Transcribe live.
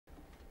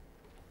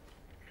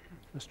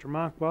Mr.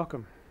 Monk,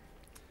 welcome.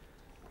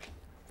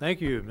 Thank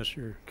you,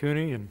 Mr.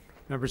 Cooney and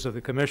members of the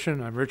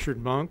commission. I'm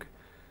Richard Monk,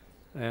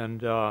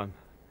 and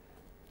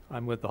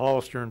I'm with the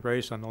Hollister and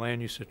Brace. I'm the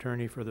land use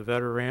attorney for the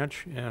Vedder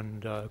Ranch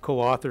and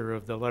co-author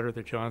of the letter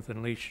that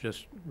Jonathan Leach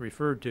just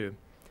referred to.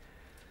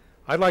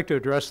 I'd like to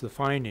address the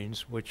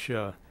findings, which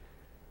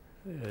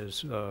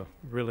is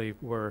really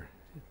where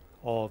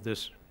all of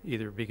this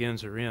either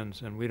begins or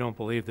ends, and we don't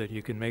believe that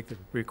you can make the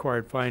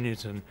required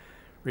findings, and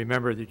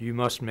remember that you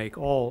must make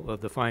all of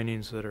the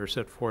findings that are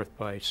set forth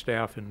by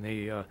staff in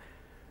the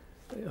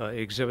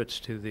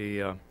exhibits to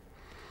the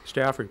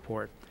staff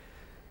report.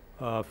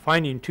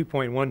 Finding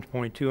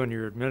 2.1.2 on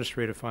your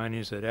administrative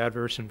findings that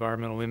adverse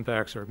environmental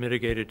impacts are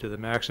mitigated to the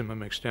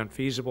maximum extent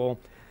feasible.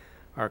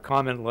 Our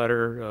comment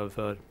letter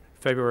of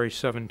February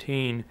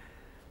 17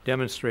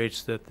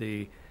 demonstrates that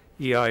the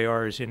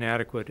EIR is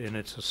inadequate in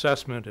its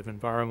assessment of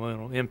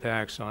environmental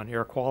impacts on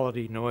air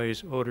quality,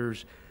 noise,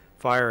 odors,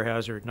 fire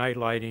hazard, night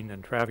lighting,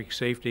 and traffic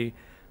safety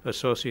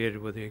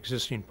associated with the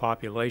existing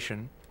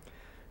population.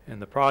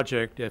 And the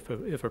project, if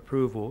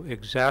approved, will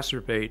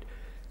exacerbate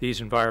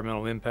these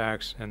environmental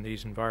impacts, and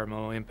these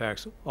environmental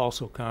impacts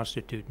also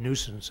constitute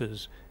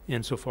nuisances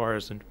insofar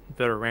as the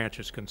Vedder Ranch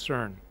is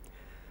concerned.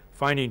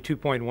 Finding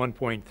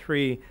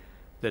 2.1.3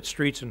 that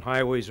streets and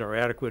highways are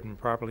adequate and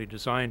properly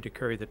designed to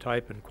carry the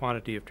type and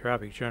quantity of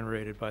traffic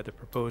generated by the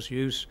proposed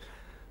use.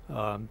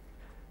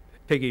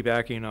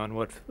 Piggybacking on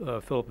what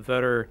Philip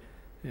Vedder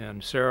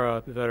and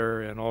Sarah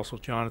Vedder and also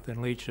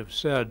Jonathan Leach have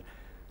said,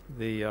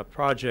 the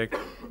project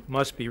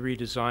must be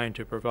redesigned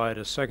to provide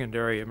a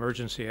secondary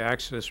emergency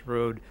access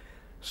road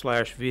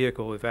 /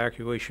 vehicle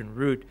evacuation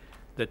route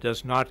that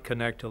does not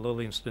connect to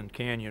Livingston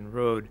Canyon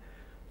Road.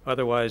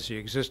 Otherwise, the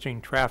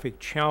existing traffic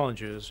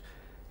challenges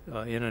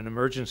in an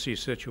emergency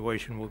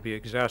situation will be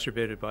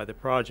exacerbated by the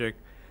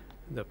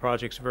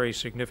project's very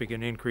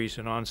significant increase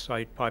in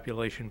on-site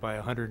population by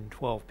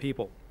 112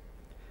 people.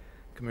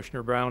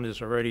 Commissioner Brown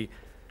has already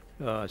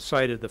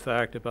cited the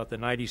fact about the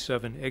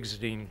 97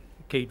 exiting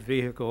Kate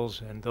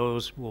vehicles, and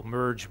those will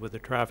merge with the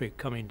traffic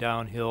coming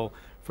downhill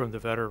from the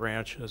Vedder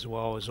Ranch, as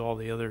well as all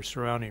the other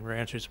surrounding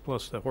ranches,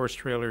 plus the horse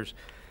trailers,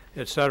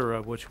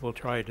 etc., which will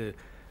try to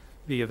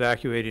be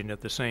evacuating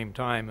at the same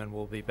time and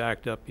will be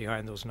backed up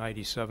behind those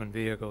 97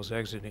 vehicles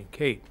exiting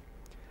Kate.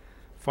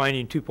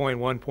 Finding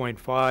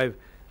 2.1.5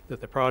 that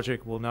the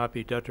project will not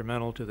be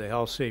detrimental to the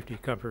health, safety,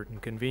 comfort,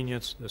 and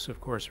convenience. This, of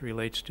course,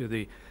 relates to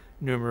the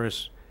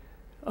numerous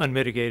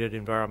unmitigated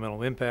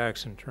environmental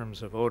impacts in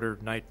terms of odor,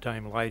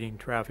 nighttime lighting,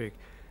 traffic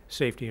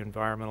safety,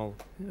 environmental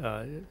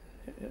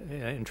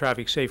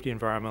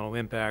environmental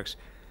impacts,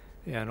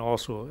 and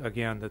also,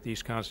 again, that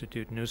these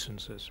constitute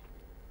nuisances.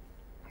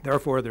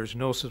 Therefore, there's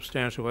no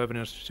substantial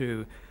evidence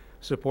to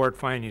support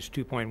findings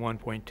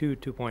 2.1.2,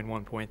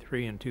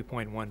 2.1.3, and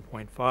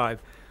 2.1.5.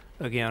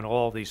 Again,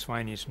 all these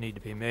findings need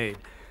to be made.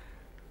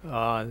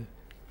 Finding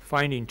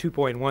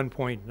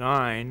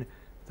 2.1.9,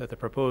 that the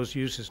proposed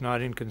use is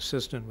not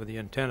inconsistent with the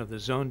intent of the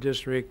zone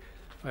district.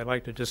 I'd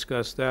like to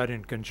discuss that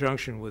in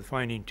conjunction with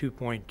finding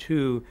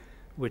 2.2,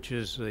 which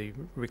is the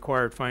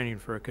required finding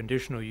for a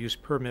conditional use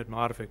permit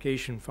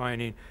modification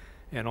finding,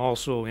 and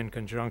also in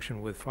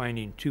conjunction with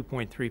finding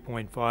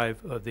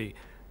 2.3.5 of the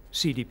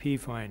CDP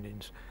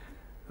findings.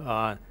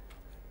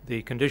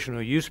 The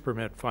conditional use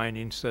permit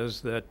finding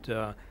says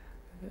that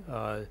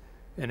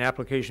an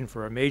application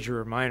for a major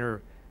or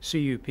minor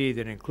CUP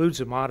that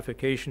includes a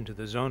modification to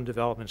the zone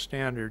development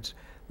standards,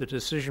 the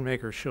decision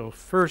maker shall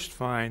first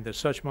find that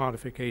such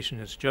modification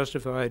is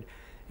justified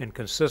and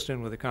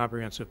consistent with the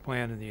comprehensive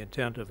plan and the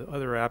intent of the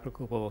other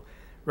applicable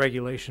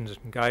regulations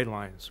and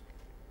guidelines.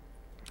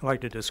 I'd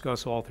like to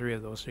discuss all three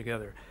of those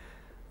together.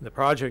 The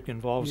project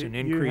involves an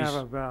increase. You have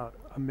about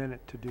a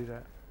minute to do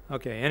that.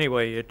 Okay,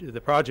 anyway,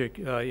 the project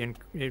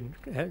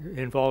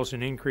involves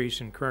an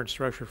increase in current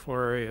structure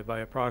floor area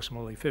by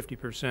approximately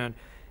 50%,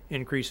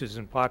 increases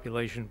in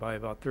population by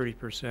about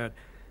 30%,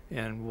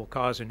 and will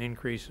cause an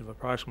increase of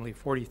approximately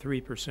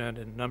 43%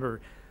 in number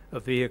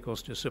of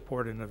vehicles to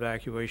support an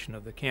evacuation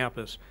of the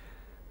campus.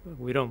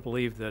 We don't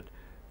believe that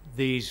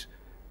these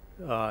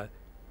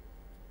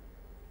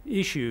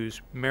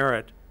issues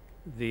merit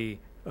the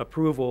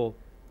approval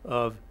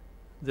of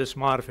this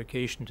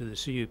modification to the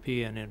CUP,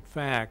 and in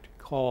fact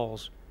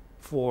calls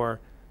for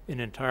an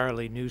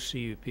entirely new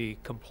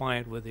CUP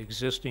compliant with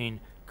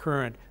existing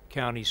current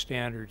county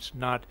standards,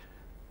 not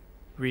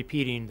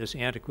repeating this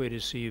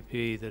antiquated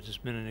CUP that has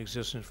been in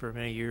existence for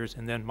many years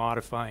and then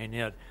modifying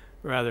it.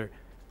 Rather,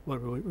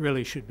 what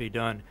really should be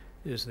done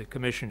is the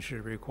commission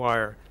should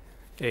require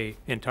a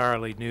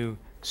entirely new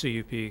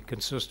CUP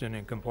consistent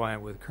and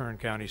compliant with current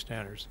county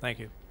standards. Thank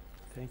you.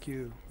 Thank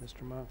you,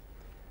 Mr. Monk.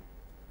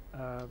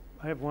 I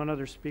have one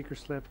other speaker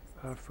slip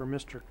for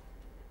Mr.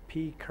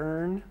 P.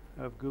 Kern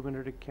of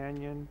Gouverneur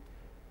Canyon.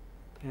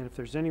 And if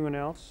there's anyone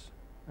else,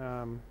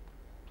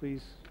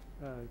 please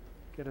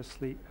get a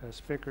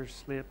speaker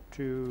slip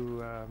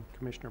to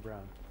Commissioner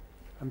Brown.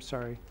 I'm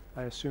sorry,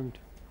 I assumed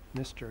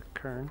Mr.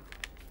 Kern.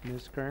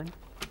 Ms. Kern?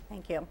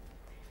 Thank you.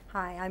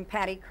 Hi, I'm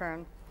Patty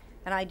Kern,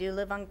 and I do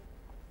live on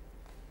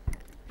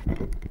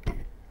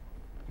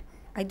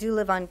I do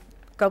live on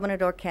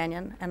Gobernador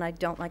Canyon, and I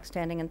don't like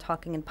standing and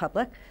talking in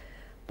public,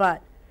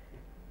 but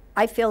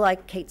I feel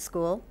like Kate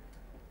School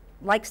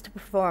likes to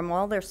perform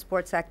all their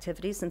sports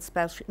activities and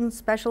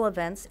special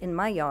events in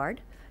my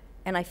yard,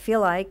 and I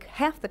feel like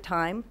half the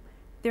time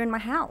they're in my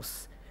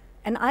house.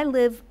 And I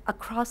live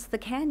across the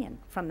canyon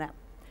from them.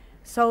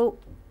 So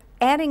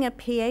adding a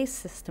PA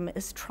system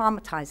is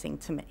traumatizing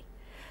to me.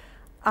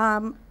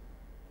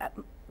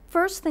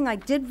 First thing I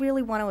did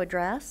really want to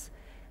address,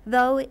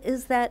 though,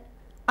 is that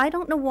I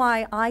don't know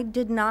why I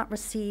did not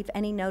receive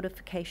any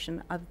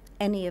notification of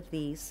any of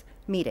these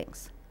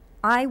meetings.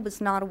 I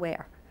was not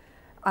aware.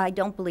 I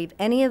don't believe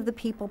any of the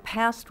people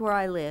past where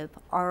I live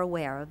are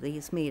aware of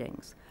these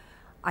meetings.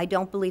 I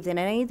don't believe that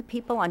any of the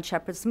people on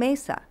Shepherd's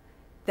Mesa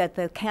that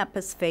the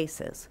campus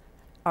faces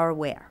are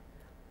aware.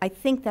 I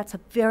think that's a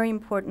very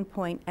important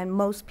point, and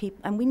most people,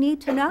 and we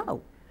need to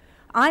know.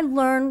 I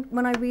learn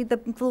when I read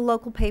the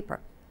local paper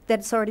that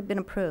it's already been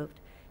approved.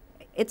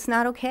 It's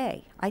not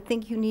okay. I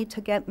think you need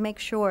to make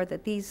sure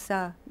that these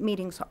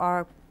meetings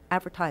are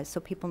advertised so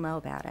people know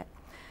about it.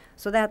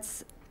 So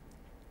that's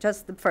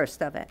just the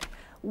first of it.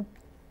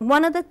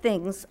 One of the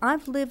things,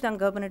 I've lived on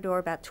Gobernador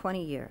about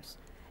 20 years,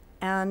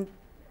 and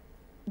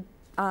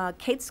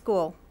Kate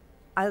School,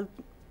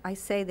 I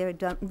say they've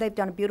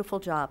done a beautiful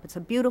job. It's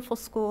a beautiful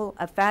school,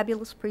 a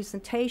fabulous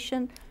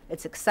presentation.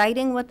 It's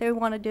exciting what they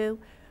want to do,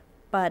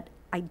 but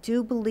I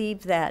do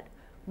believe that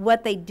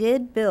what they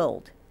did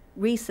build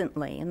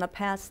recently in the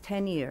past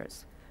 10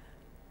 years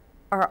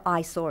are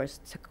eyesores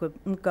to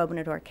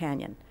Gobernador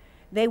Canyon.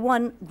 They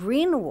won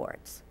green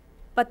awards,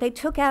 but they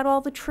took out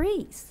all the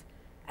trees,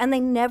 and they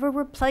never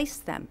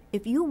replaced them.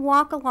 If you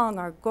walk along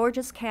our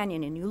gorgeous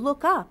canyon and you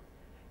look up,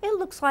 it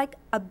looks like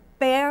a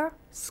bare,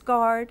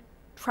 scarred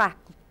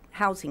tract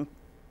housing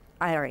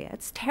area.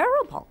 It's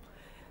terrible.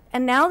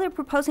 And now they're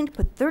proposing to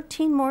put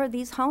 13 more of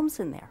these homes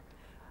in there.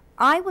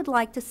 I would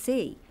like to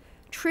see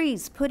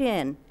trees put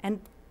in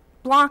and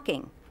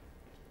blocking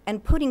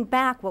and putting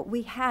back what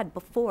we had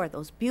before,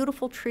 those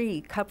beautiful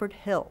tree-covered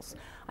hills.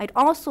 I'd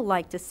also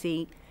like to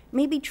see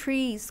maybe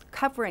trees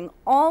covering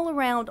all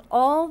around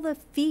all the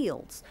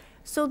fields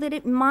so that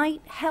it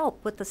might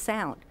help with the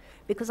sound.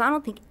 Because I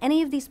don't think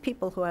any of these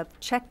people who have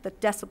checked the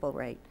decibel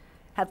rate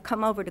have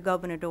come over to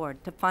Gobernador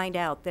to find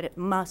out that it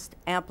must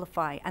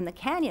amplify. And the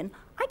canyon,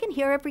 I can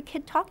hear every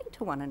kid talking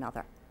to one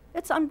another.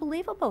 It's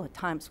unbelievable at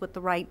times with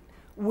the right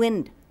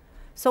wind.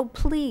 So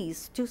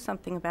please do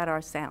something about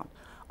our sound.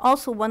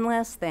 Also, one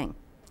last thing,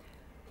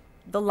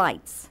 the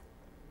lights.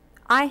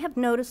 I have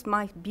noticed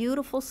my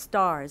beautiful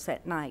stars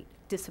at night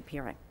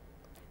disappearing.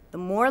 The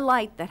more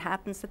light that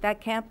happens at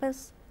that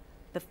campus,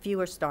 the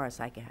fewer stars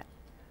I get.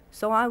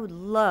 So I would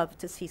love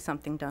to see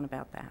something done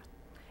about that.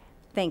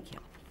 Thank you.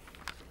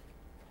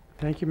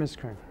 Thank you, Ms.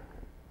 Kern.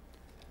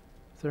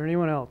 Is there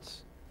anyone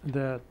else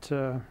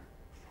that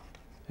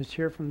is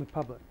here from the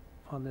public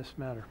on this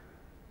matter?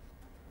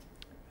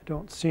 I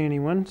don't see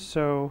anyone,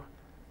 so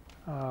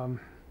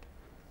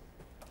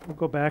we'll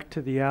go back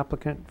to the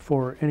applicant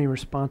for any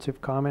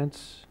responsive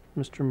comments.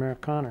 Mr.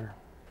 Americano.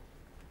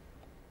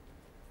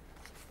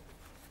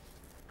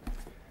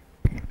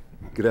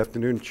 Good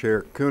afternoon,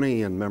 Chair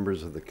Cooney and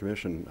members of the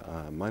Commission.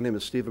 My name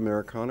is Steve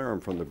Americano. I'm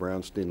from the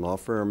Brownstein Law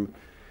Firm,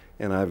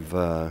 and I've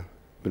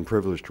been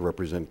privileged to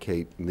represent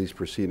Kate in these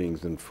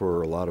proceedings and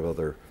for a lot of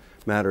other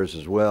matters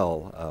as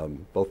well.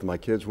 Both of my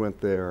kids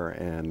went there,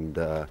 and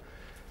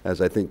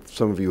as I think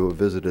some of you who have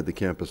visited the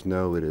campus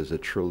know, it is a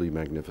truly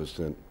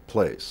magnificent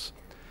place,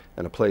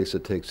 and a place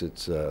that takes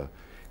its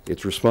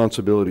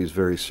responsibilities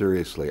very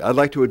seriously. I'd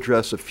like to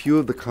address a few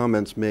of the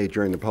comments made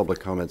during the public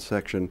comment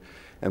section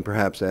and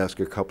perhaps ask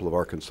a couple of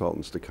our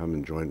consultants to come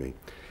and join me.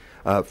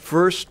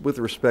 First, with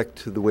respect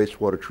to the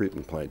wastewater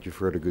treatment plant, you've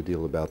heard a good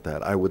deal about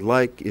that. I would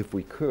like, if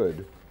we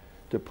could,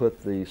 to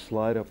put the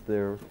slide up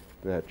there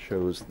that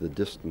shows the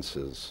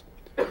distances.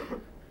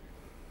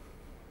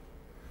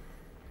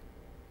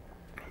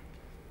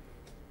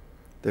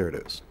 There it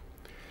is.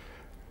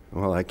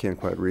 Well, I can't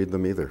quite read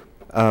them either.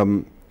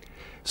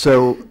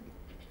 So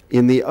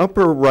in the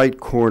upper right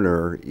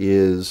corner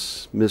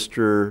is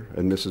Mr.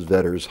 and Mrs.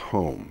 Vedder's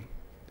home.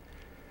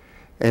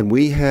 And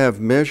we have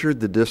measured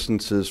the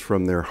distances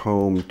from their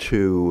home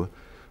to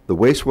the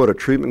wastewater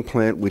treatment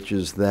plant, which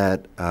is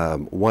that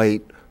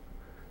white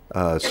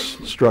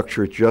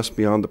structure just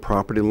beyond the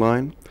property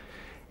line.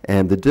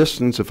 And the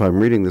distance, if I'm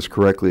reading this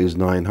correctly, is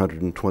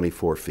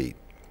 924 feet.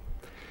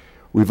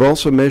 We've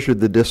also measured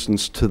the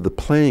distance to the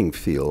playing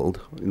field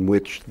in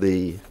which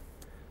the,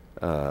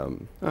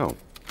 oh,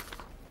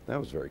 that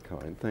was very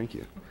kind, thank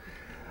you.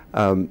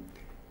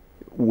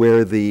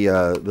 Where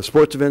the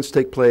sports events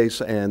take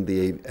place and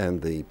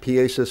the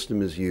PA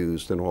system is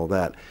used and all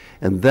that,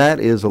 and that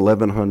is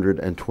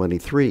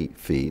 1,123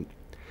 feet.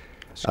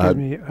 Excuse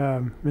me,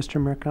 Mr.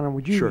 Americano,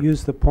 would you Sure.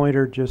 use the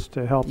pointer just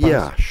to help us?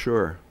 Yeah,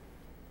 sure.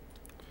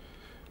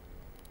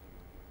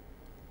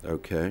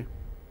 Okay.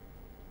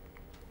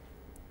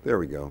 There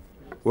we go.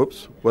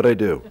 Whoops, what'd I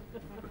do?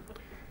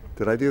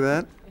 Did I do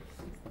that?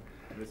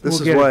 We'll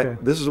get it there.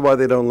 This is why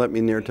they don't let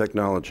me near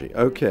technology.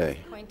 Okay.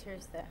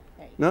 Pointer's there.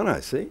 There you No, no,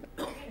 see?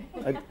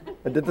 I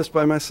did this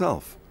by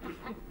myself.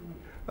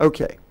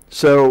 Okay,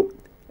 so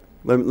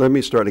let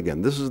me start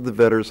again. This is the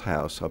vetter's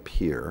house up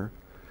here.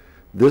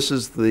 This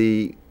is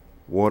the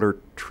wastewater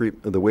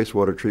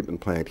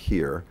treatment plant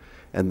here,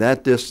 and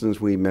that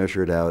distance we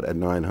measured out at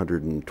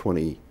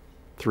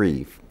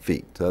 923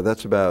 feet. So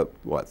that's about,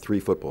 what, 3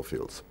 football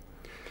fields.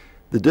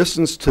 The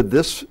distance to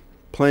this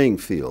playing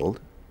field,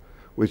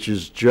 which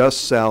is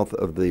just south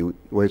of the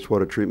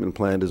wastewater treatment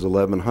plant, is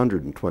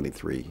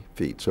 1,123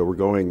 feet. So we're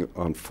going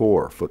on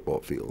 4 football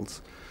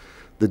fields.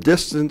 The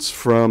distance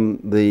from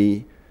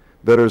the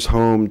vetter's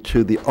home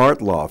to the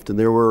art loft, and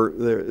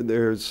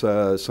there's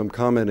some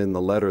comment in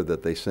the letter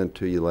that they sent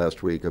to you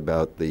last week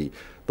about the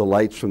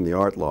lights from the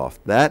art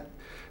loft. That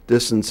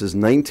distance is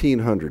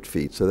 1,900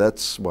 feet, so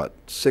that's what,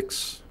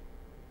 6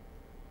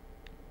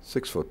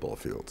 football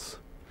fields.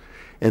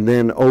 And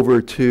then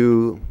over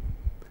to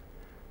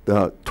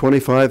the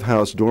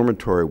 25-house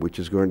dormitory, which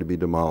is going to be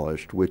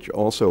demolished, which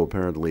also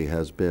apparently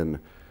has been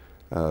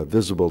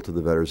visible to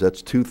the vetters,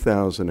 that's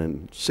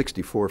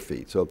 2,064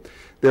 feet. So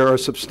there are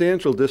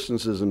substantial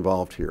distances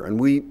involved here. And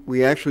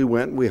we actually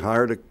went, we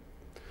hired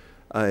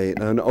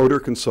an odor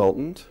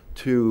consultant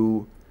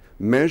to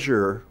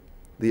measure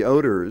the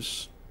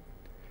odors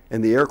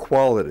and the air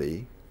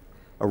quality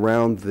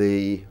around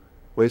the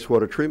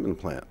wastewater treatment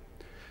plant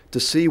to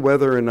see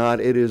whether or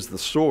not it is the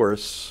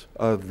source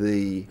of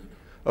the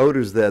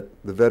odors that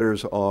the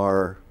vetters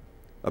are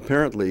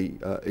apparently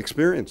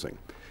experiencing.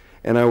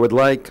 And I would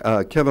like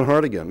Kevin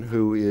Hartigan,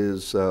 who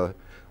is our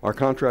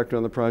contractor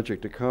on the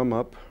project, to come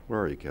up.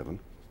 Where are you, Kevin?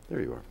 There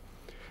you are.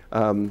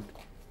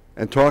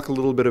 And talk a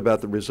little bit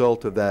about the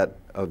result of that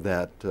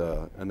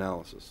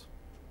analysis.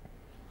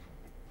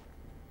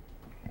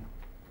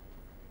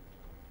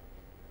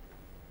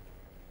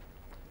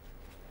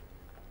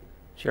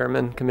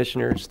 Chairman,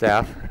 Commissioner,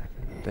 staff,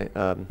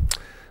 I'd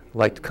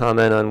like to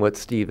comment on what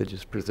Steve had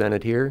just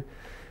presented here.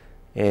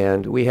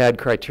 And we had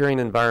Criterion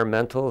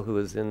Environmental, who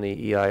is in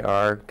the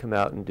EIR, come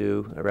out and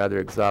do a rather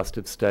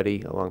exhaustive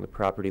study along the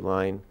property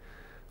line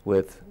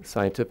with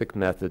scientific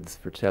methods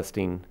for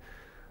testing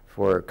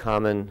for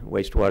common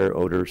wastewater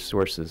odor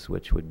sources,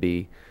 which would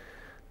be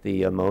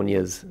the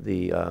ammonias,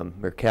 the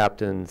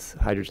mercaptans,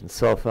 hydrogen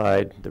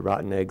sulfide, the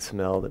rotten egg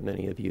smell that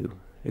many of you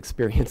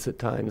experience at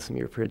times in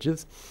your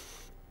fridges.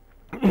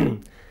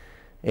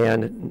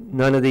 And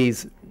none of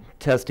these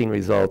testing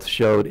results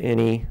showed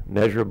any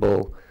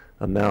measurable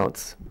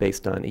amounts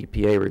based on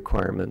EPA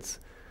requirements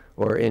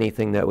or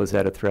anything that was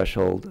at a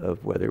threshold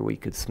of whether we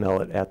could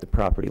smell it at the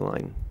property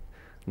line,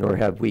 nor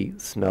have we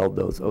smelled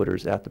those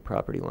odors at the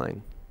property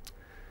line.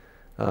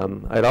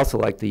 I'd also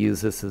like to use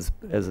this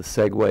as a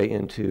segue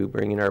into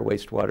bringing our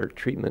wastewater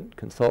treatment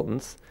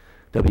consultants,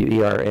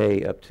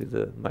 WERA, up to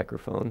the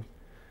microphone.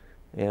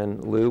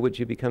 And Lou, would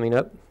you be coming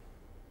up?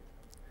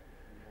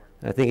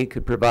 I think it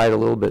could provide a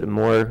little bit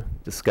more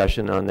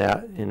discussion on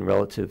that in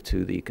relative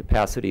to the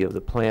capacity of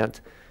the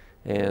plant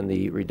and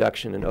the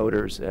reduction in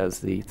odors as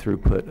the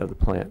throughput of the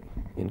plant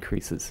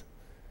increases.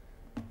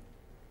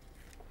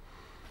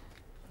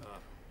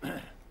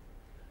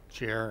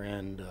 Chair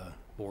and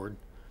board,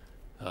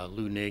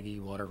 Lou Nagy,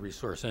 Water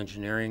Resource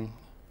Engineering.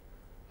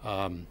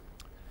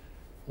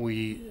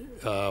 We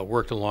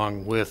worked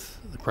along with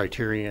the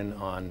Criterion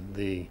on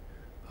the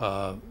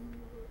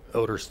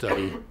odor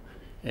study,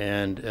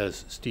 and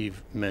as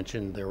Steve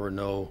mentioned, there were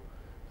no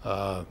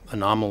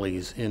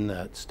anomalies in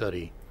that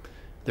study.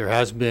 There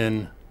has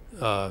been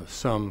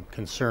some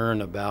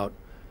concern about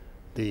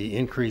the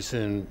increase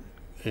in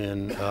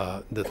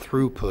the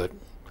throughput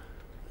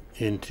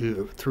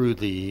through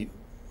the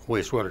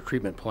wastewater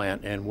treatment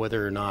plant and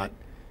whether or not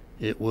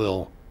it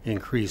will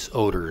increase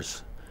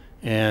odors.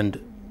 And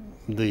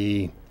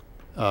the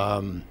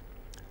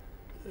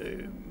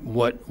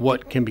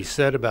what can be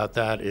said about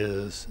that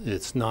is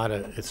it's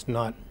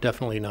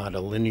definitely not a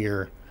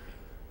linear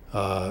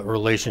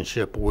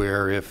relationship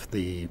where if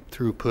the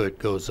throughput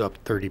goes up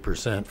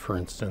 30%, for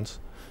instance,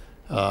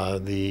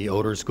 the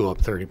odors go up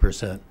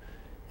 30%.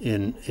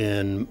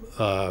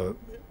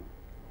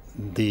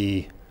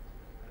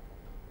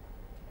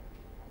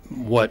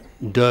 What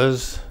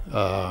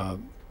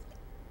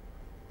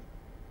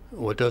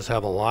does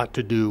have a lot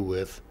to do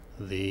with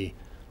the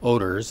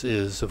odors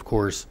is, of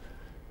course,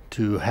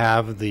 to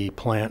have the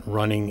plant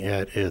running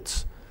at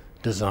its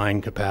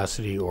design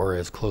capacity or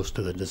as close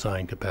to the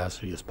design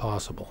capacity as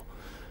possible.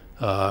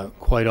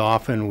 Quite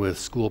often with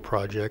school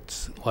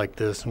projects like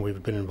this, and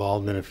we've been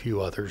involved in a few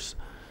others,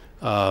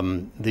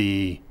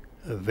 the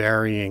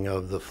varying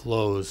of the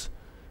flows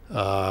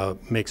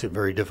makes it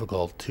very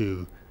difficult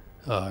to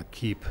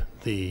keep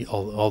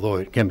although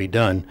it can be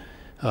done,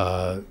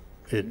 to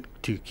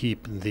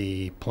keep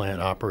the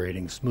plant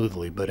operating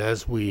smoothly. But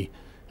as we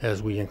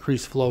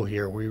increase flow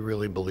here, we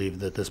really believe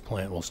that this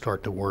plant will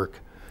start to work.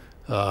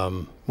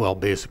 Well,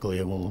 basically,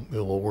 it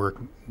will work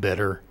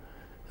better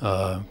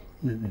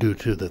due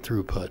to the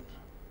throughput.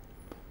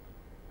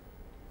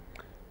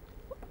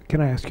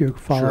 Can I ask you a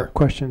follow-up Sure.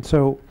 question?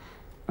 So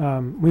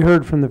we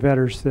heard from the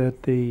vetters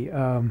that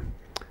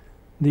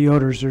the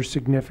odors are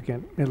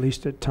significant, at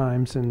least at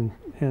times,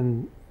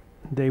 and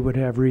they would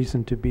have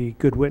reason to be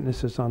good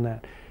witnesses on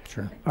that.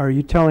 Sure. Are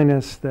you telling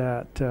us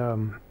that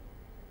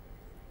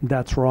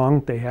that's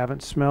wrong? They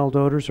haven't smelled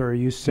odors, or are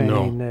you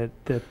saying that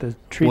the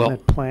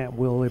treatment plant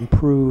will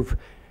improve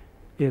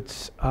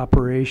its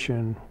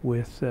operation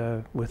with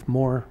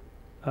more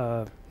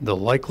The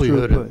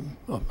likelihood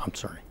throughput? I'm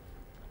sorry.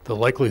 The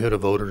likelihood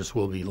of odors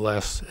will be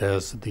less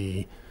as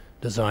the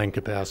design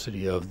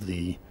capacity of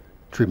the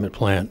treatment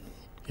plant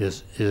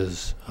is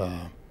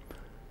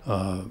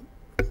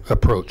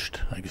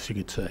approached, I guess you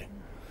could say.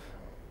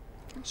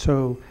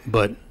 So,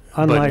 But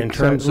unlike in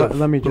terms of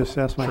let me just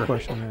ask my Sure.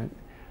 question.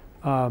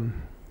 Right?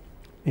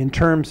 In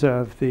terms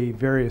of the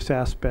various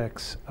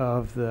aspects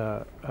of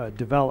the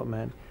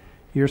development,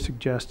 you're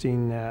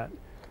suggesting that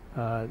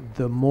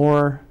the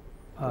more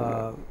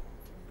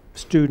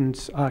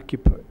students,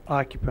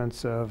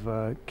 occupants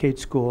of Cate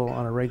School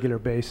on a regular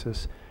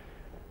basis,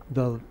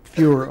 the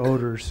fewer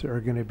odors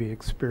are going to be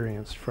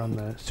experienced from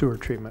the sewer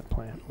treatment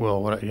plant.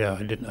 Well, I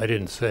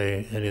didn't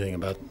say anything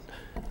about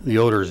the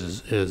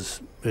odors.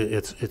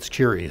 It's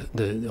curious.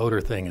 The odor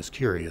thing is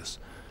curious,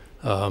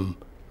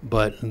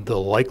 but the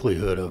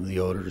likelihood of the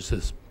odors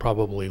is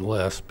probably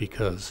less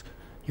because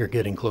you're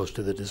getting close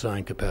to the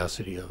design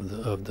capacity of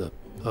the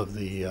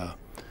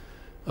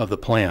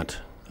plant.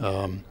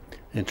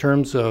 In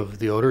terms of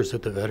the odors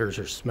that the vetters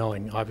are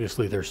smelling,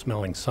 obviously they're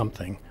smelling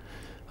something.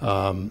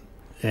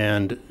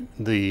 And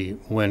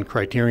when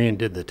Criterion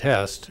did the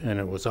test, and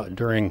it was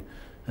during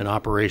an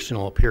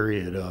operational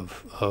period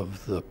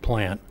of the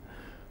plant,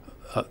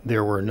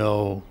 there were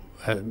no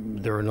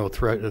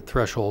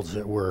thresholds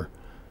that were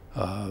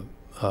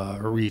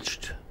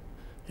reached,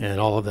 and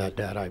all of that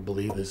data, I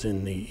believe, is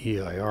in the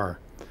EIR.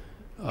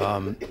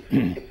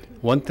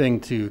 One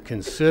thing to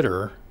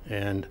consider,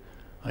 and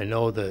I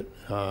know that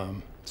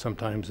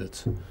sometimes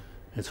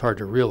it's hard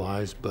to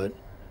realize, but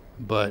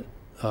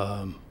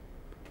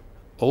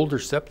older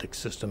septic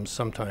systems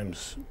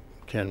sometimes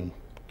can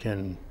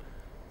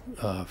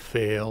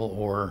fail,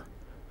 or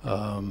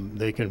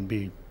they can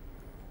be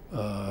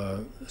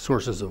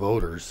sources of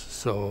odors.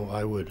 So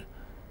I would,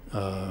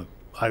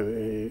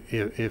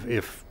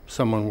 if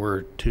someone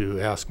were to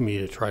ask me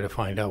to try to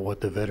find out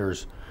what the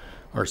vetters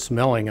are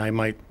smelling, I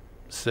might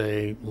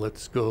say,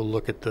 let's go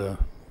look at the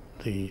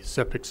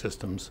septic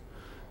systems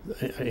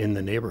in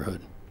the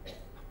neighborhood.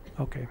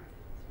 Okay.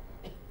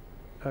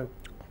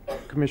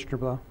 Commissioner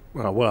Blau?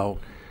 Well,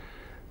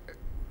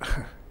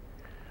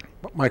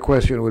 my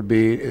question would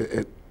be,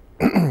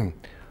 in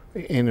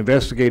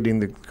investigating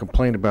the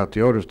complaint about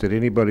the odors, did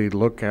anybody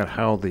look at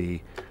how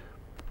the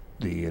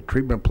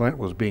treatment plant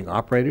was being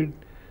operated?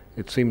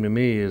 It seemed to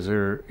me, is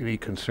there any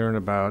concern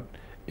about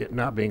it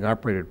not being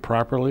operated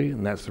properly,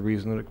 and that's the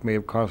reason that it may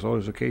have caused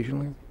odors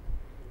occasionally?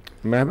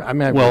 I'm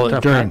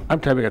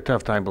having a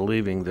tough time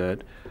believing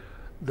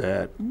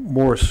that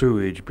more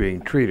sewage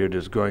being treated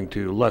is going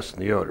to lessen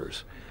the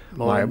odors.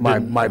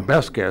 My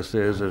best guess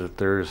is that if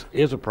there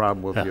is a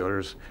problem with the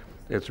odors,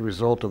 it's a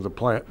result of the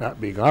plant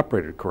not being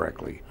operated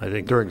correctly, I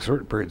think, during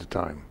certain periods of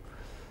time.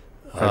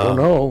 I don't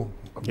know.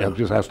 I've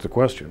just asked the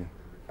question.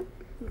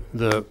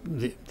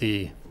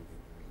 The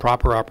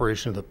proper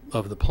operation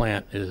of the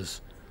plant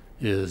is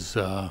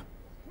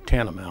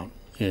tantamount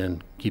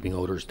in keeping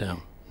odors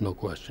down, no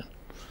question.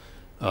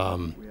 We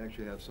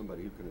actually have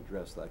somebody who can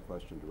address that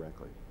question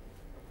directly,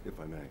 if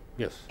I may.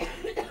 Yes.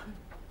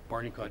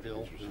 Barney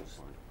Caudill.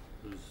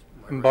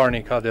 I'm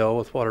Barney Caudill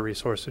with Water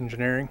Resource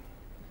Engineering.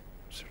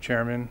 Mr.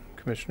 Chairman,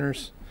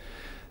 Commissioners.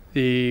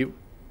 The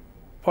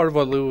part of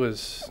what Lou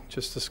was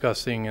just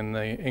discussing in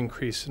the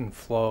increase in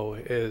flow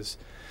is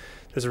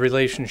there's a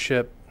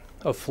relationship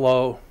of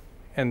flow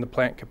and the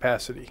plant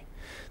capacity.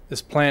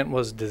 This plant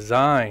was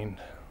designed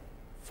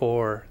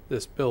for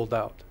this build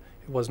out.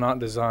 It was not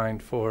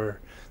designed for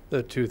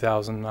the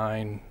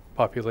 2009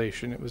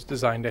 population. It was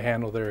designed to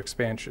handle their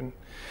expansion.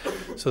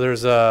 So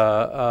there's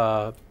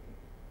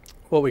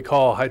what we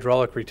call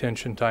hydraulic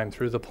retention time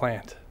through the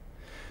plant.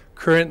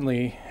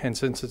 Currently, and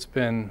since it's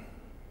been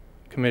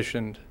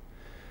commissioned,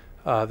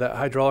 that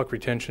hydraulic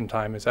retention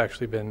time has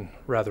actually been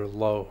rather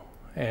low.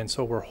 And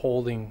so we're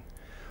holding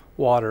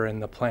water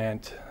in the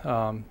plant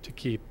to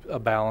keep a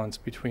balance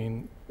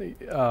between,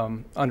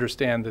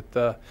 understand that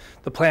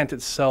the plant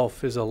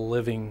itself is a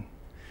living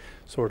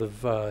sort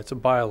of, it's a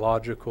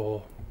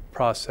biological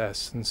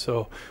process. And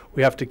so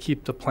we have to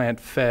keep the plant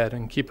fed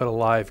and keep it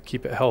alive,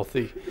 keep it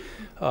healthy.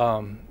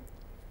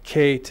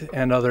 Cate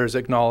and others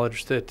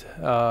acknowledged that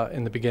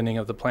in the beginning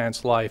of the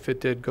plant's life, it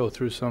did go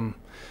through some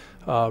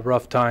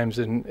rough times,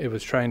 and it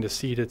was trying to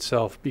seed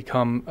itself,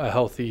 become a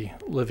healthy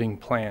living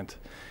plant.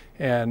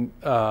 And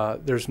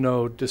there's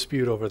no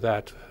dispute over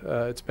that.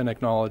 It's been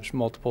acknowledged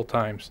multiple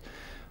times.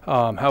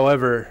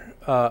 However,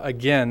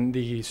 again,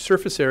 the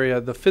surface area,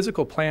 the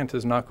physical plant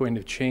is not going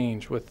to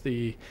change with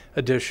the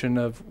addition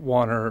of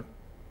 1 or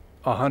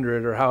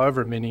 100 or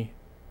however many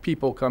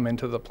people come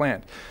into the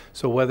plant.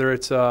 So whether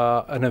it's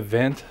an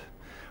event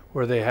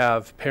where they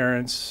have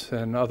parents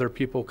and other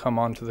people come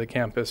onto the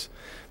campus,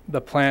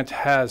 the plant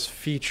has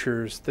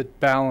features that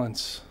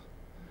balance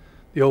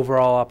the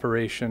overall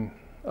operation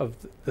of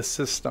the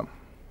system.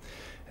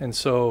 And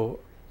so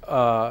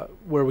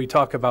where we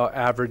talk about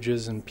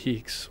averages and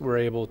peaks, we're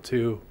able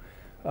to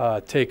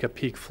take a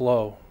peak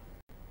flow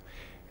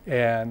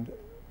and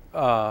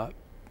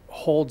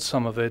hold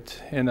some of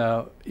it in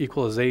a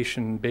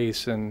equalization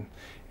basin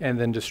and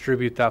then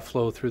distribute that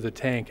flow through the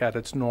tank at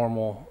its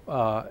normal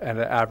at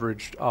an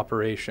averaged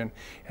operation.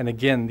 And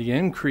again, the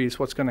increase,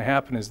 what's going to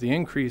happen is the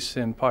increase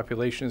in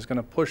population is going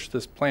to push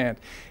this plant,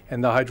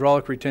 and the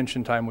hydraulic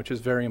retention time, which is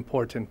very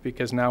important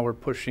because now we're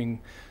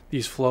pushing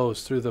these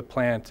flows through the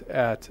plant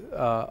at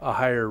a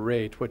higher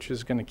rate, which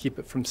is going to keep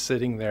it from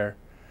sitting there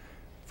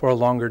for a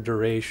longer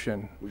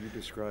duration. Will you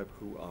describe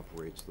who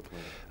operates the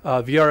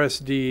plant?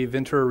 VRSD,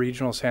 Ventura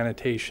Regional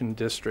Sanitation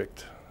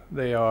District.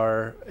 They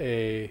are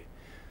a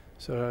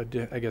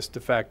I guess de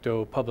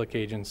facto public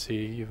agency.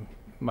 You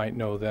might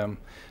know them.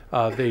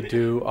 They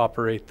do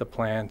operate the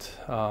plant.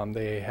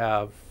 They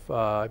have,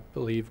 I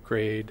believe,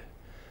 grade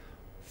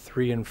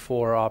 3 and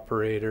 4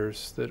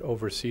 operators that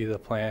oversee the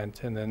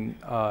plant, and then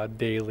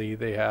daily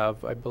they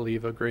have, I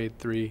believe, a grade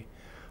 3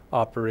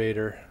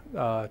 operator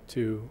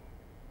to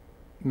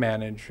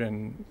manage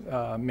and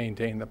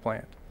maintain the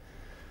plant.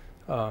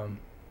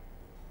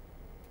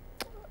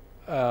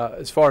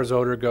 As far as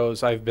odor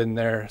goes, I've been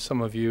there.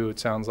 Some of you, it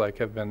sounds like,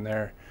 have been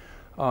there.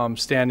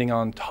 Standing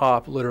on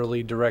top,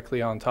 literally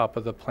directly on top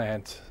of the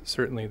plant,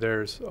 certainly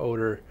there's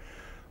odor.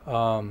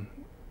 You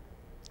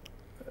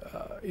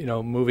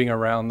know, moving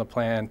around the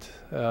plant,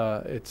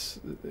 it's,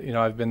 you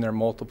know, I've been there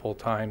multiple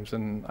times,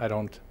 and I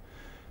don't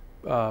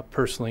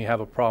personally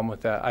have a problem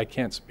with that. I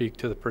can't speak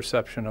to the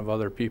perception of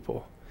other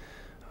people.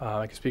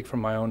 I can speak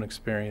from my own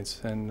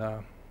experience, and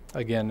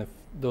again, if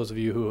those of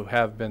you who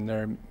have been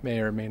there may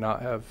or may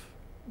not have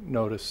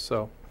noticed.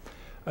 So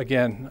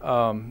again,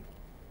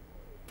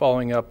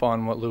 following up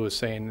on what Lou was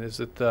saying, is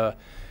that the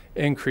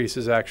increase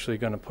is actually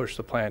going to push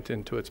the plant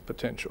into its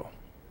potential.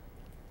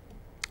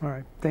 All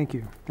right, thank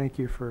you. Thank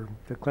you for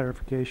the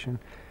clarification.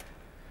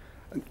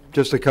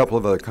 Just a couple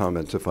of other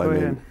comments, if I Go may.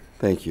 ahead.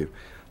 Thank you.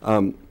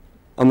 On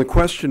the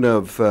question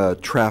of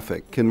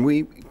traffic, can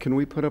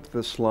we put up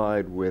the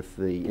slide with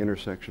the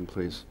intersection,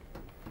 please?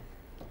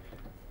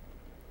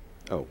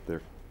 Oh,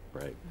 there,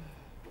 right.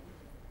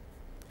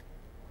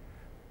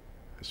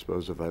 I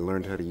suppose if I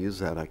learned how to use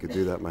that, I could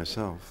do that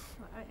myself.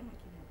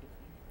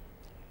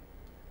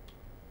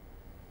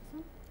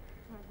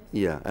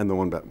 Yeah, and the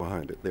one back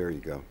behind it. There you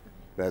go.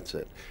 That's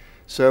it.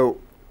 So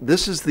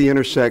this is the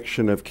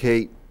intersection of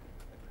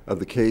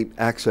the Kate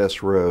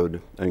Access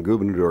Road and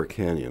Gubernador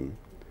Canyon,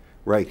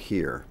 right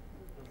here.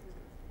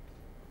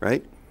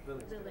 Right?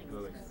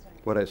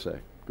 What'd I say?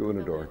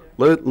 Gubernador.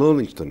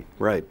 Livingston,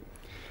 right.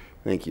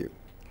 Thank you.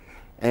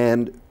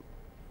 And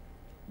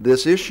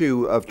this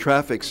issue of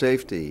traffic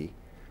safety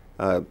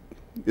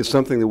is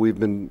something that we've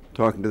been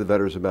talking to the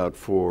veterans about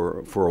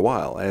for a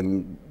while.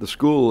 And the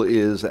school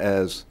is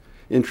as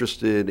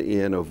interested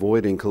in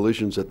avoiding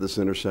collisions at this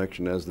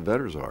intersection as the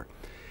veterans are.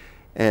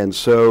 And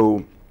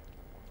so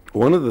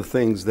one of the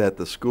things that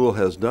the school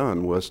has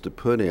done was to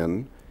put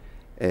in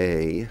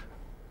a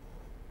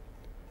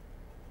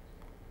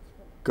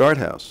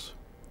guardhouse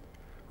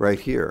right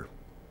here,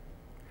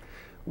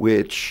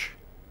 which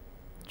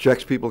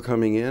checks people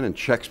coming in and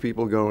checks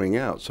people going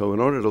out. So in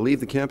order to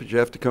leave the campus, you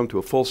have to come to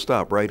a full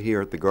stop right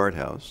here at the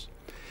guardhouse.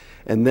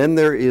 And then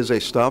there is a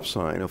stop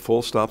sign, a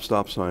full stop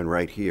sign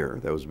right here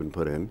that has been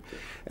put in.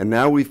 And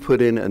now we've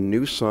put in a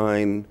new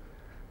sign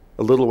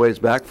a little ways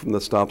back from the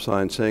stop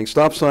sign saying,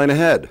 "Stop sign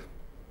ahead,"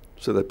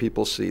 so that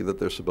people see that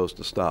they're supposed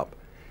to stop.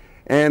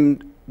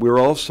 And we're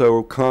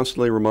also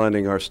constantly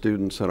reminding our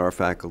students and our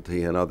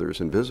faculty and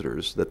others and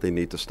visitors that they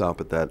need to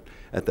stop at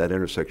that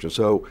intersection.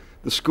 So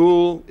the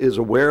school is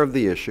aware of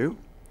the issue,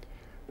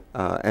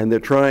 and they're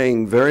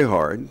trying very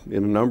hard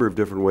in a number of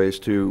different ways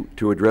to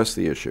address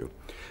the issue.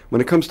 When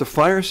it comes to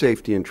fire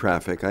safety in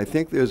traffic, I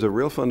think there's a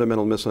real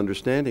fundamental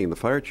misunderstanding. The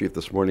fire chief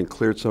this morning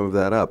cleared some of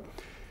that up.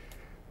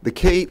 The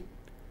Kate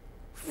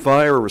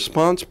Fire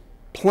Response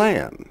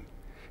Plan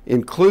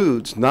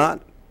includes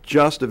not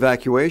just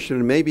evacuation,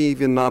 and maybe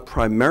even not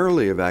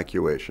primarily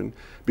evacuation,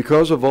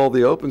 because of all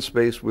the open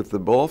space with the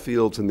ball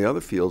fields and the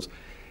other fields.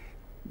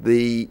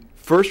 The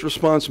first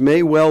response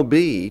may well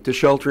be to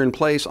shelter in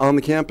place on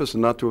the campus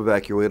and not to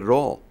evacuate at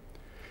all.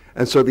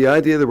 And so the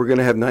idea that we're going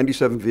to have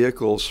 97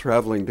 vehicles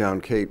traveling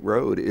down Kate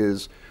Road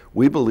is,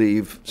 we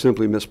believe,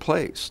 simply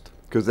misplaced,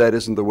 because that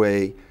isn't the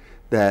way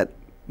that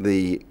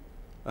the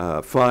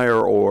fire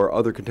or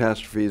other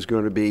catastrophe is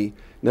going to be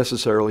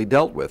necessarily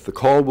dealt with. The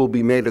call will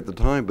be made at the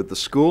time, but the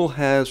school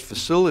has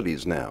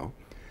facilities now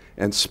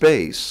and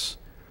space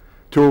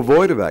to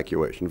avoid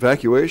evacuation.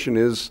 Evacuation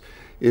is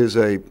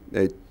a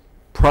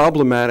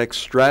problematic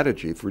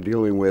strategy for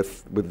dealing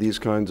with these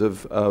kinds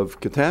of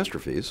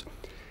catastrophes.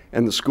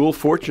 And the school,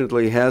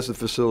 fortunately, has the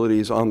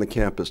facilities on the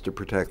campus to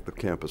protect the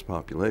campus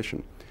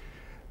population.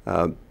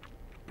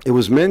 It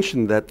was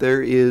mentioned that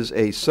there is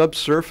a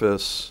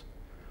subsurface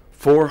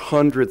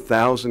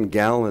 400,000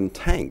 gallon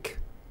tank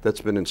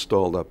that's been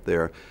installed up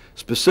there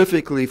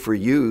specifically for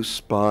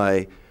use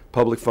by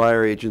public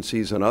fire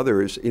agencies and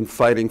others in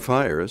fighting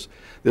fires.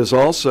 There's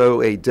also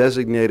a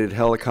designated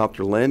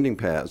helicopter landing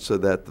pad so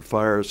that the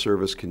fire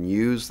service can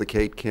use the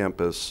Cate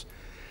campus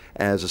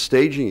as a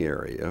staging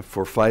area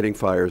for fighting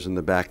fires in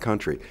the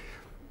backcountry.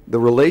 The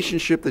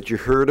relationship that you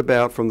heard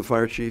about from the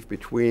fire chief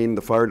between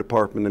the fire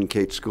department and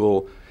Cate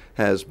School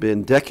has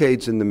been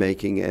decades in the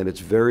making, and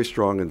it's very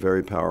strong and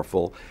very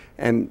powerful.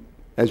 And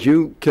as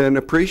you can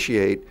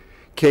appreciate,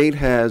 Cate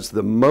has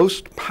the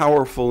most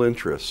powerful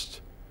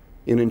interest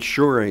in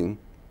ensuring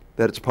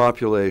that its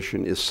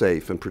population is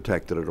safe and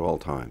protected at all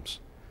times.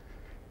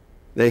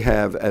 They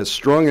have as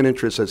strong an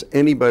interest as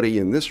anybody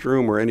in this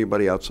room or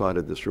anybody outside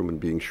of this room in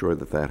being sure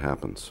that that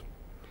happens.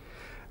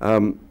 I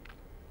want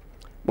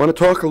to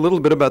talk a little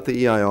bit about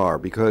the EIR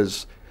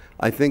because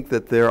I think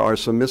that there are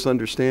some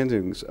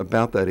misunderstandings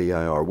about that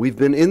EIR. We've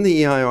been in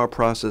the EIR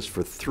process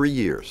for 3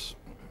 years.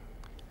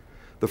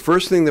 The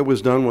first thing that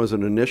was done was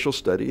an initial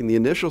study, and the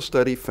initial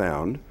study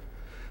found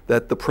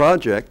that the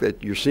project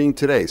that you're seeing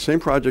today, same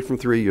project from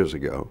 3 years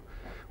ago,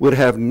 would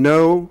have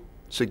no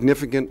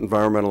significant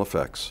environmental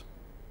effects.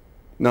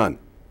 None.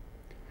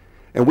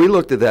 And we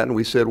looked at that and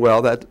we said,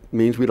 well, that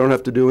means we don't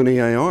have to do an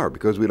EIR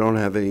because we don't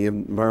have any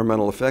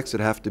environmental effects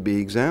that have to be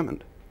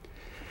examined.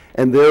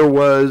 And there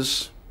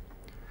was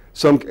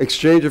some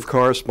exchange of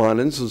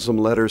correspondence and some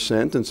letters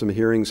sent and some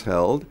hearings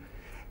held,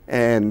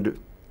 and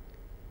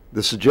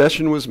the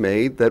suggestion was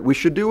made that we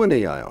should do an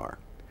EIR.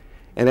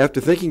 And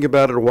after thinking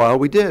about it a while,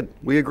 we did.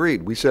 We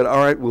agreed. We said, all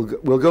right,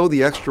 we'll go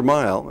the extra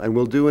mile and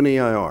we'll do an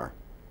EIR.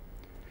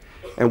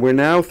 And we're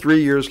now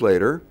 3 years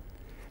later,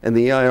 and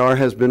the EIR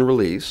has been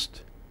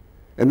released,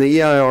 and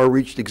the EIR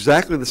reached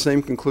exactly the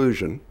same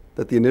conclusion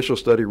that the initial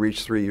study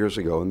reached 3 years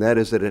ago, and that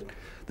is that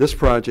this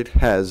project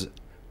has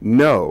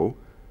no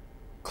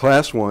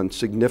Class 1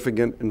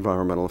 significant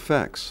environmental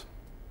effects.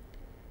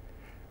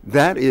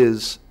 That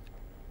is,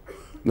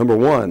 number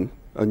one,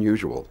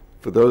 unusual.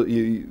 For those,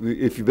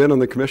 if you've been on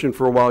the commission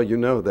for a while, you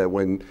know that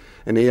when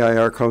an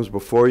EIR comes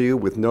before you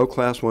with no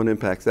Class 1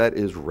 impacts, that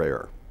is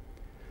rare.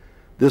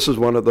 This is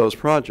one of those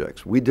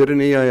projects. We did an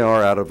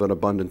EIR out of an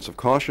abundance of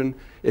caution.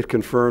 It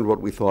confirmed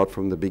what we thought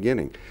from the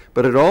beginning.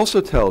 But it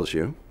also tells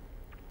you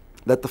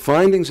that the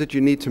findings that you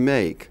need to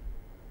make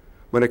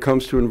when it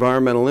comes to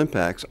environmental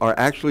impacts are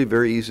actually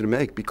very easy to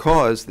make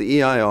because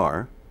the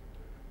EIR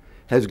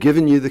has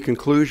given you the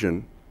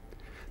conclusion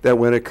that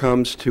when it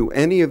comes to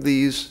any of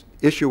these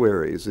issue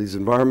areas, these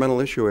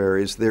environmental issue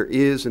areas, there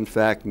is in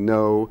fact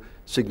no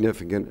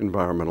significant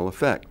environmental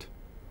effect.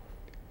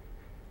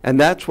 And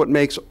that's what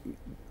makes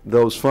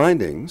those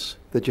findings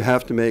that you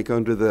have to make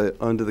under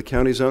the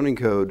county zoning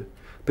code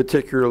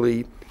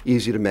particularly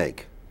easy to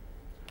make.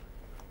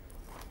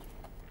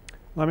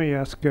 Let me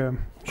ask a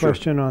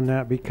question on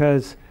that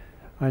because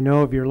I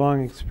know of your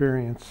long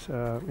experience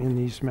in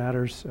these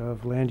matters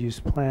of land use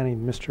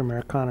planning, Mr.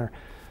 Americana.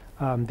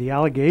 The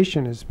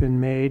allegation has been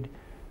made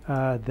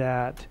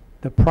that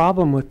the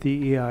problem with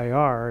the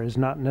EIR is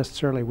not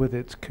necessarily with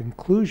its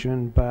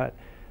conclusion, but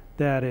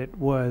that it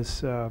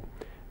was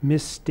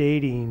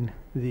misstating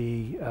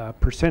the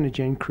percentage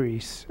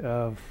increase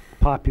of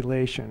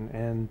population.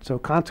 And so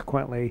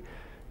consequently,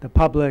 the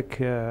public,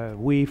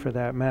 we for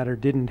that matter,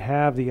 didn't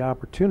have the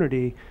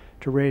opportunity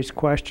to raise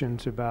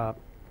questions about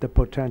the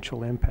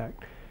potential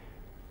impact.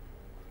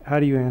 How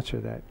do you answer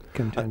that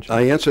contention?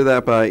 I answer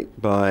that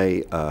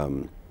by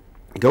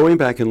going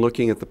back and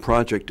looking at the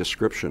project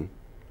description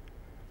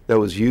that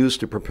was used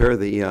to prepare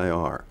the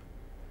EIR.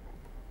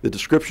 The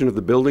description of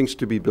the buildings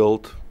to be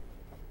built,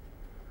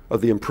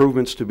 of the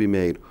improvements to be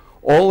made,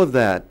 all of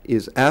that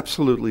is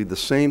absolutely the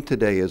same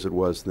today as it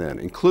was then,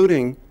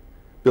 including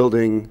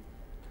building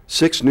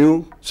 6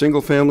 new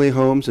single-family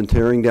homes and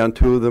tearing down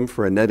 2 of them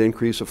for a net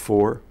increase of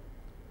 4,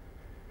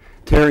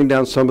 tearing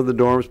down some of the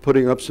dorms,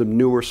 putting up some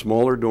newer,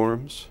 smaller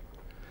dorms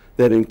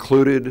that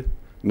included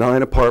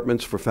 9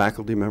 apartments for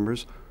faculty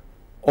members.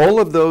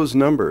 All of those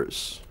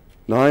numbers,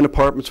 9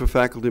 apartments for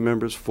faculty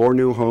members, 4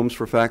 new homes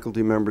for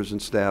faculty members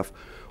and staff,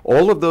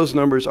 all of those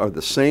numbers are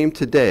the same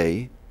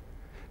today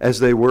as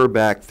they were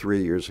back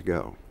 3 years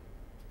ago.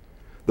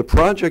 The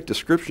project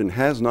description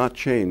has not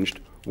changed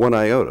one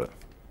iota.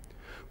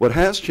 What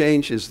has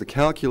changed is the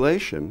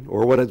calculation,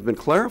 or what has been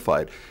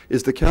clarified,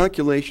 is the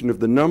calculation of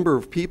the number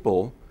of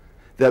people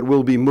that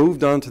will be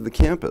moved onto the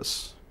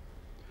campus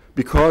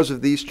because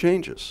of these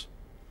changes.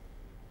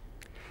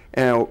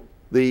 Now,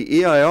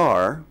 the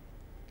EIR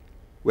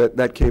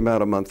that came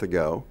out a month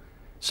ago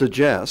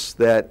suggests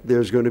that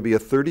there's going to be a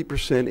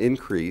 30%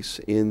 increase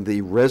in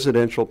the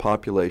residential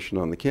population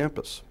on the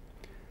campus.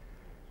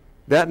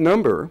 That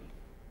number,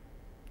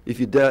 if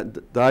you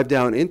dive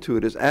down into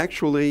it, is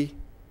actually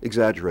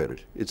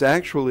exaggerated. It's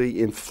actually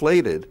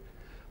inflated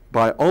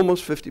by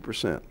almost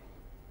 50%.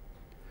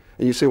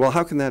 And you say, well,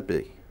 how can that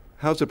be?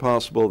 How is it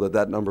possible that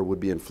that number would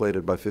be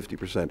inflated by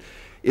 50%?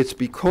 It's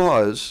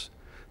because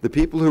the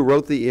people who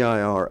wrote the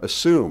EIR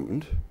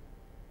assumed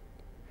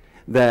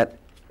that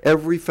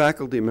every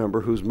faculty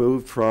member who's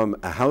moved from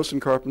a house in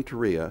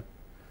Carpinteria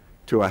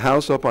to a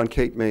house up on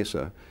Cape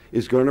Mesa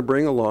is going to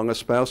bring along a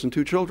spouse and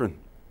 2 children.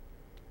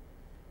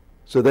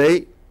 So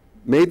they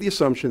made the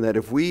assumption that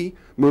if we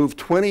move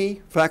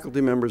 20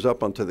 faculty members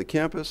up onto the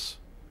campus,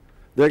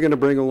 they're going to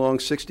bring along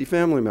 60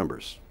 family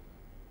members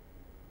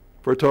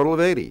for a total of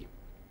 80.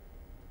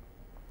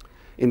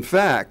 In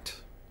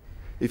fact,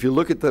 if you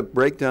look at the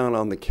breakdown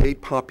on the CATE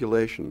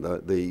population,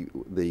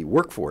 the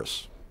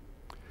workforce,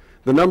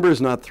 the number is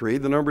not 3,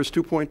 the number is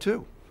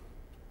 2.2.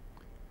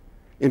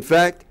 In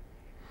fact,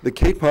 the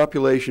CATE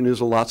population is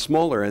a lot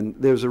smaller, and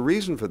there's a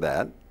reason for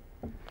that,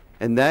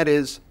 and that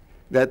is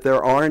that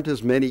there aren't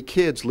as many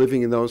kids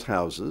living in those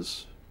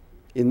houses,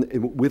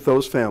 with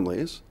those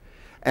families,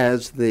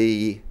 as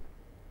the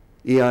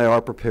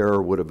EIR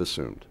preparer would have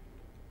assumed.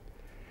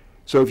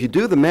 So if you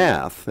do the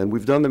math, and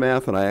we've done the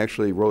math, and I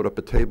actually wrote up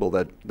a table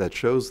that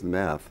shows the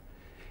math,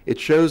 it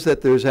shows that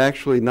there's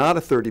actually not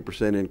a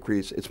 30%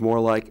 increase, it's more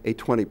like a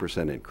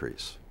 20%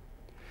 increase.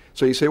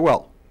 So you say,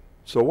 well,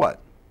 so what?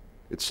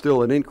 It's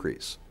still an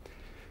increase.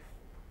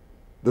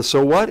 The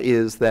so what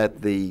is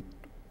that the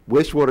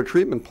wastewater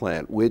treatment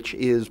plant, which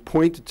is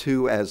pointed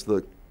to as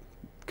the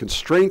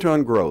constraint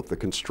on growth, the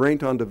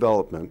constraint on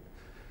development,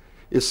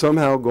 is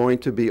somehow going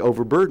to be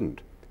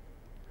overburdened.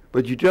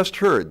 But you just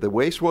heard the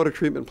wastewater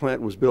treatment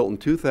plant was built in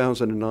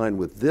 2009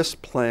 with this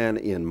plan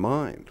in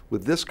mind,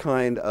 with this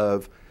kind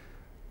of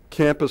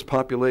campus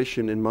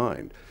population in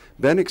mind.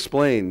 Ben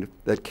explained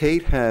that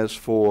CATE has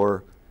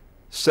for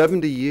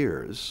 70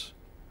 years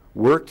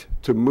worked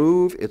to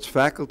move its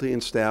faculty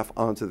and staff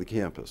onto the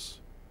campus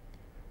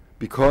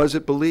because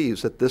it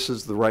believes that this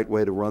is the right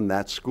way to run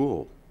that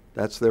school.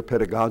 That's their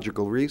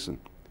pedagogical reason.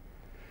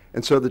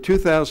 And so the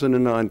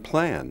 2009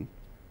 plan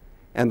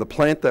and the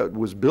plant that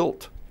was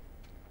built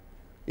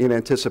in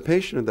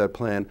anticipation of that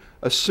plan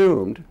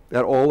assumed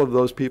that all of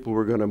those people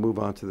were going to move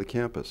onto the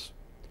campus.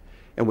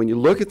 And when you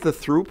look at the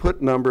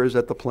throughput numbers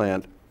at the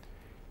plant,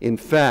 in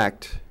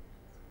fact,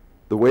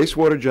 the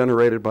wastewater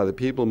generated by the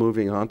people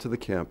moving onto the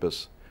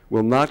campus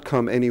will not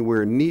come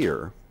anywhere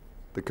near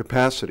the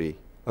capacity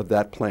of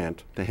that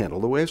plant to handle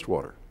the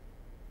wastewater.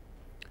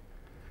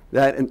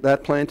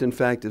 That plant, in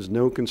fact, is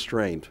no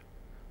constraint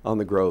on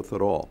the growth at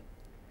all.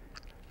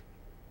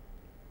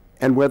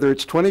 And whether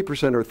it's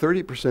 20% or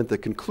 30%, the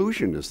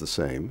conclusion is the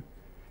same,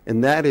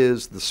 and that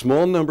is the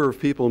small number of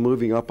people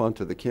moving up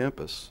onto the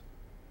campus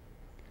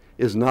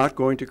is not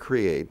going to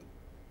create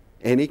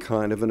any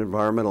kind of an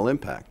environmental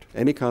impact,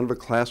 any kind of a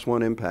class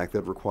 1 impact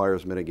that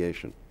requires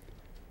mitigation.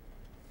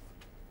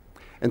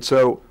 And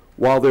so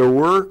while there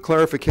were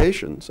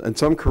clarifications and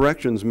some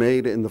corrections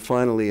made in the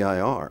final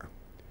EIR,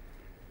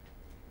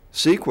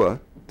 CEQA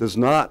does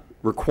not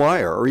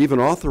require or even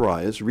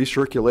authorize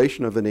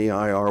recirculation of an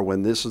EIR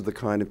when this is the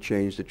kind of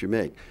change that you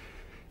make.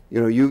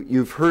 You know,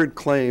 you've heard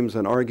claims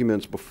and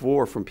arguments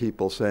before from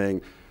people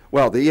saying,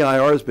 well, the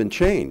EIR has been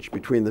changed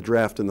between the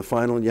draft and the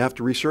final and you have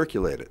to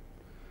recirculate it,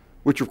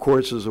 which of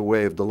course is a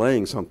way of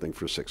delaying something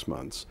for 6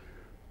 months.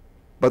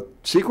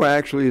 But CEQA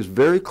actually is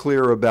very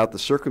clear about the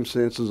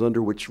circumstances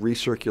under which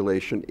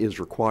recirculation is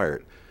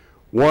required.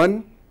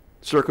 One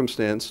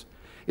circumstance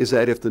is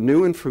that if the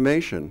new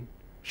information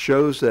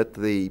shows that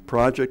the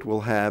project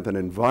will have an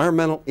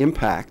environmental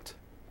impact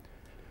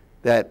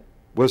that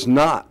was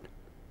not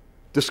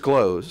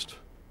disclosed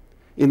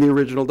in the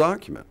original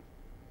document.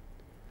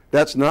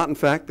 That's not, in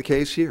fact, the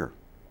case here,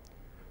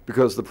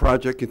 because the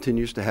project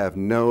continues to have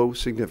no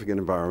significant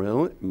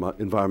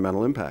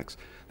environmental impacts.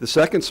 The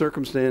second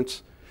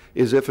circumstance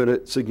is if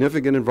a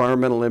significant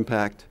environmental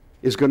impact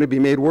is going to be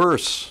made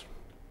worse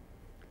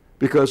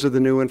because of the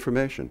new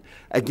information.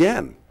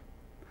 Again,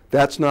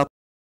 that's not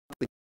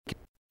the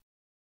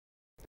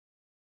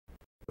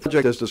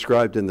project as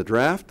described in the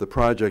draft, the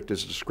project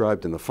is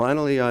described in the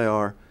final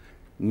EIR.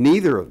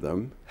 Neither of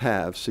them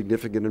have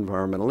significant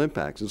environmental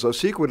impacts. And so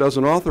CEQA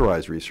doesn't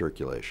authorize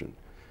recirculation.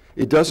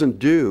 It doesn't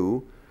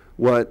do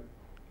what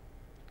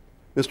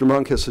Mr.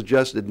 Monk has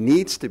suggested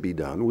needs to be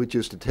done, which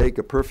is to take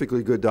a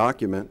perfectly good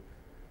document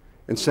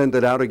and send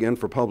it out again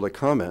for public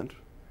comment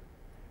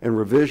and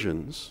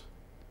revisions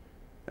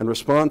and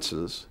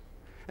responses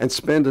and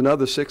spend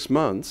another 6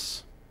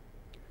 months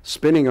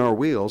spinning our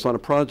wheels on a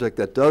project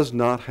that does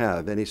not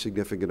have any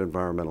significant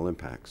environmental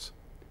impacts.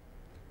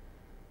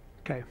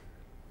 Okay.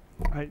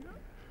 I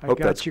Hope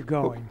got that's- you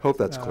going. hope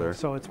that's clear.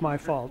 So it's my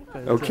fault.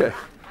 But, Okay.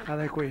 I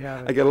think we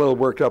have it. I get a little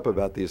worked up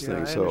about these Yeah,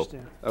 things, I so.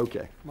 understand.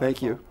 Okay, My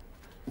thank you.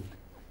 fault.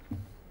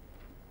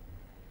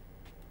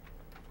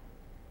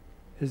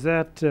 Is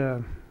that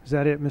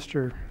it,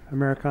 Mr.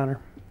 Amerikaner?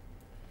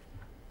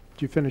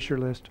 Did you finish your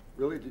list?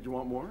 Really, did you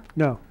want more?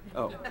 No.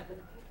 Oh.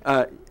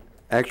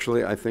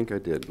 Actually, I think I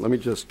did. Let me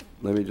just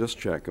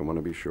check. I want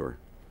to be sure.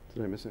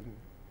 Did I miss anything?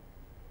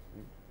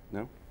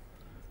 No?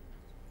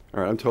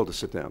 All right, I'm told to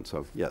sit down,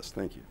 so yes,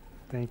 thank you.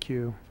 Thank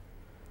you.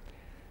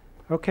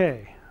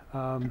 Okay.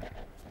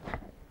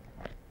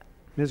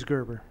 Ms.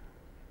 Gerber.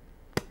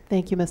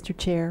 Thank you, Mr.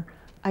 Chair.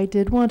 I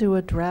did want to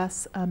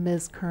address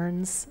Ms.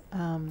 Kearns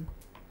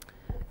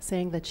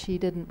saying that she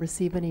didn't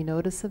receive any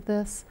notice of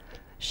this.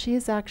 She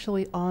is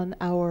actually on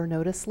our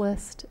notice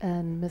list,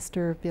 and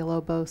Mr.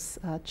 Villalobos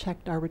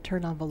checked our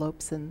return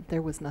envelopes, and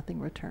there was nothing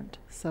returned.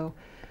 So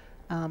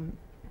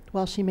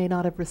while she may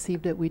not have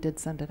received it, we did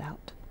send it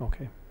out.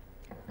 Okay.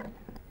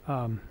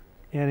 And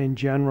in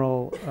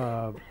general,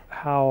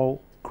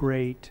 how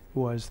great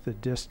was the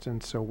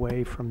distance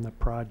away from the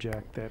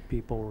project that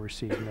people will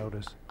receive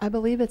notice? I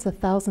believe it's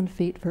 1,000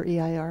 feet for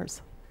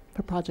EIRs,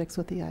 for projects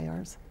with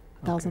EIRs,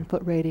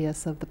 1,000-foot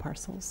radius of the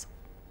parcels.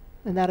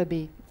 And that would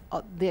be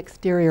the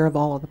exterior of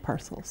all of the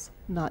parcels,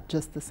 not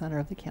just the center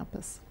of the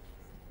campus.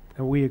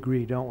 And we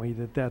agree, don't we,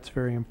 that that's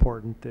very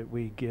important that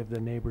we give the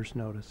neighbors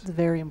notice? It's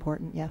very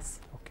important, yes.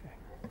 Okay.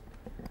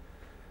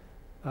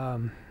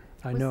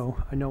 I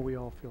know we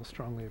all feel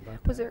strongly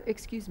about that. Was there,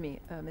 excuse me,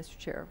 Mr.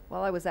 Chair,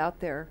 while I was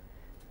out there,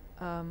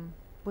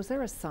 was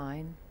there a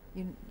sign,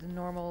 the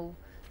normal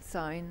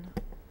sign?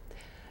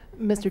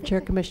 Mr.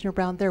 Chair, Commissioner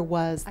Brown, there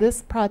was.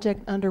 This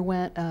project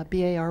underwent a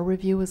BAR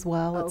review as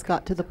well. It's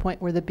got to the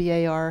point where the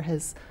BAR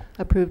has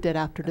approved it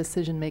after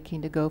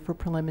decision-making to go for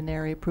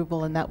preliminary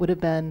approval, and that would have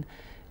been,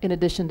 in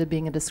addition to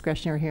being a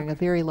discretionary hearing, a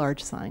very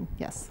large sign,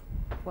 yes.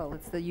 Well,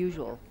 it's the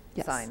usual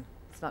Yes. sign.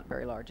 It's not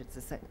very large, it's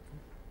the same.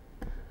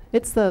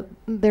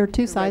 There are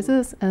two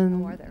sizes,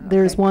 and are there?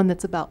 there's Okay. one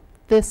that's about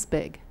this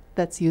big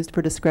that's used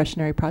for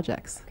discretionary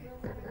projects.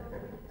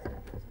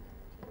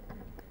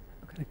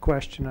 The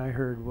question I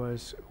heard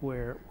was,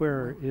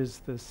 where is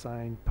the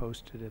sign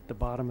posted? At the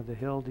bottom of the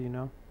hill, do you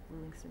know?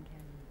 Livingston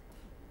Canyon.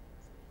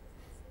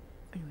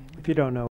 Anyway, If you don't know,